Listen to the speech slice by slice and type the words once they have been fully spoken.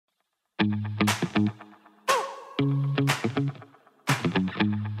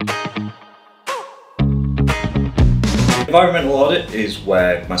Environmental audit is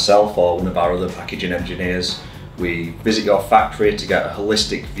where myself or one of our other packaging engineers, we visit your factory to get a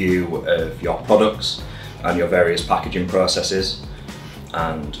holistic view of your products and your various packaging processes.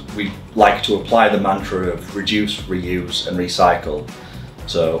 And we like to apply the mantra of reduce, reuse and recycle,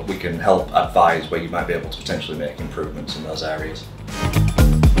 so we can help advise where you might be able to potentially make improvements in those areas.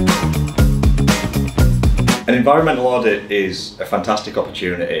 An environmental audit is a fantastic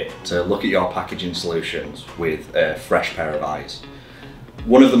opportunity to look at your packaging solutions with a fresh pair of eyes.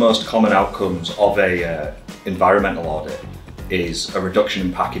 One of the most common outcomes of an environmental audit is a reduction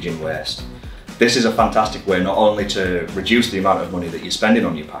in packaging waste. This is a fantastic way not only to reduce the amount of money that you're spending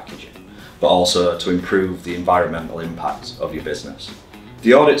on your packaging, but also to improve the environmental impact of your business.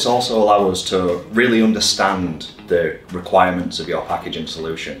 The audits also allow us to really understand the requirements of your packaging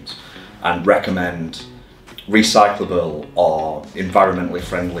solutions and recommend recyclable or environmentally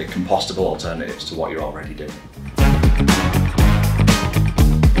friendly compostable alternatives to what you're already doing.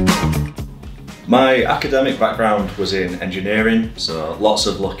 My academic background was in engineering, so lots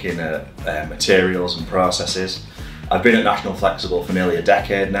of looking at materials and processes. I've been at National Flexible for nearly a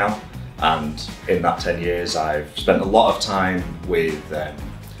decade now, and in that 10 years I've spent a lot of time with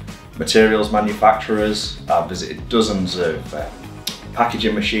materials manufacturers. I've visited dozens of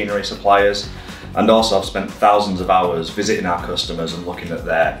packaging machinery suppliers, and also I've spent thousands of hours visiting our customers and looking at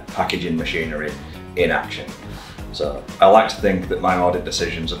their packaging machinery in action. So I like to think that my audit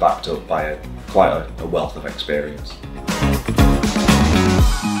decisions are backed up by quite a wealth of experience.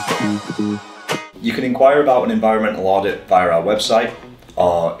 You can inquire about an environmental audit via our website,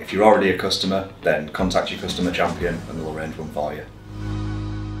 or if you're already a customer, then contact your customer champion and they'll arrange one for you.